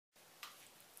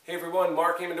Hey everyone,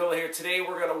 Marc here. Today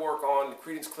we're going to work on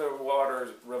Creedence Clearwater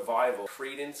Revival.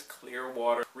 Creedence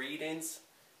Clearwater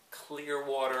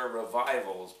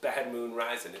Revival's Bad Moon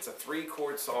Rising. It's a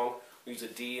 3-chord song. We use a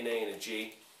D, an A, and a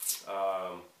G.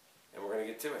 And we're going to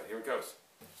get to it. Here it goes.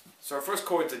 So our first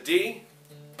chord's a D.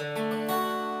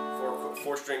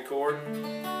 4-string chord.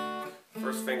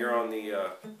 First finger on the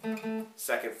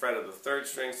 2nd fret of the 3rd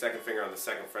string. 2nd finger on the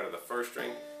 2nd fret of the 1st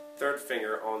string. 3rd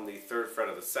finger on the 3rd fret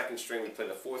of the 2nd string. We play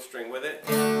the 4th string with it.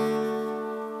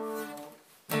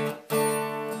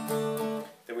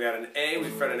 Then we got an A, we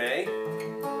fret an A,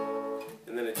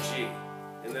 and then a G,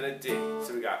 and then a D.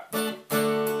 So we got. So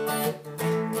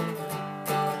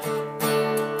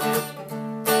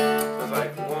it's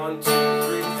like 1, 2,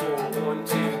 3, 4, 1, 2,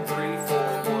 3,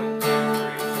 4, 1, 2,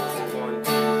 3, 4, 1, 2,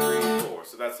 3, 4.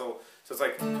 So that's all. So it's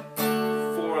like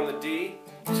 4 on the D,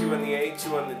 2 on the A,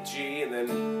 2 on the G, and then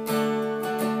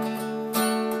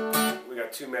we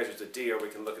got 2 measures of D, or we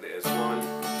can look at it as 1,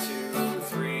 2,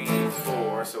 3,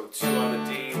 4. So 2 on the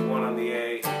D, 1 on the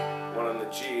A, 1 on the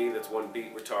G. That's 1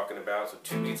 beat we're talking about. So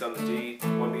 2 beats on the D,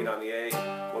 1 beat on the A,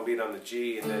 1 beat on the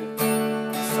G, and then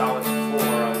solid 4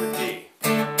 on the D.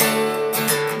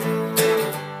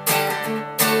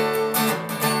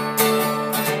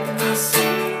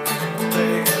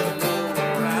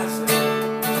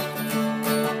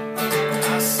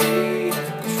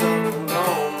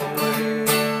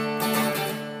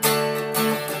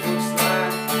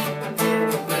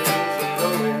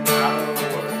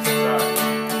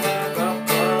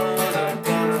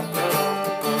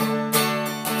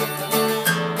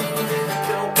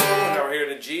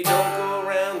 G, don't go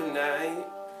around the night.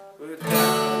 We're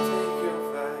down, take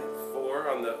your flight. 4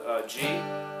 on the G,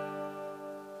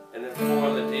 and then 4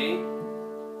 on the D,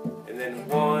 and then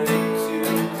 1,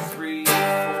 2, 3,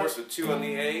 4. So 2 on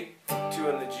the A,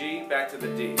 2 on the G, back to the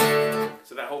D.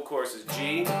 So that whole chorus is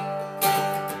G,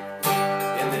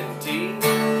 and then D,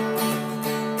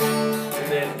 and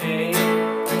then A,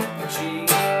 G,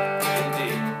 and D.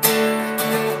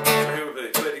 So here we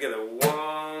play it together.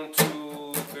 1,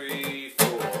 2, 3, 4.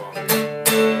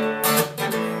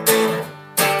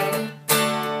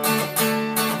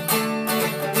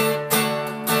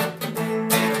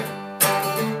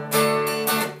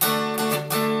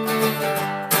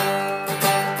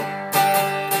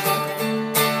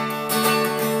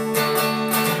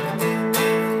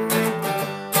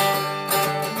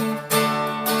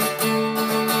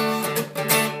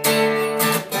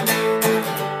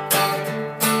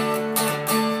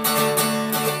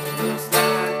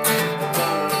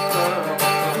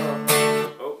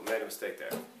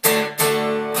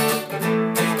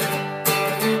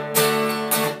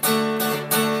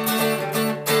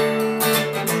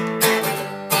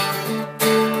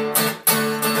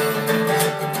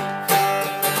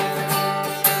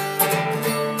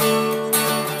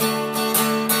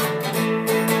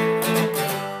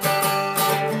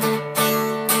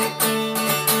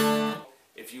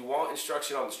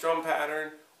 Instruction on the strum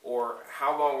pattern, or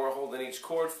how long we're holding each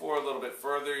chord for, a little bit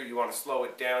further, you want to slow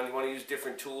it down, you want to use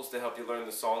different tools to help you learn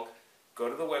the song, go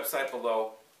to the website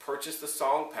below, purchase the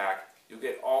song pack. You'll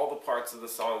get all the parts of the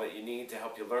song that you need to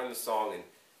help you learn the song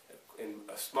in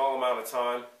a small amount of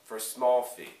time for a small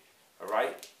fee.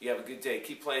 Alright? You have a good day.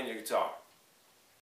 Keep playing your guitar.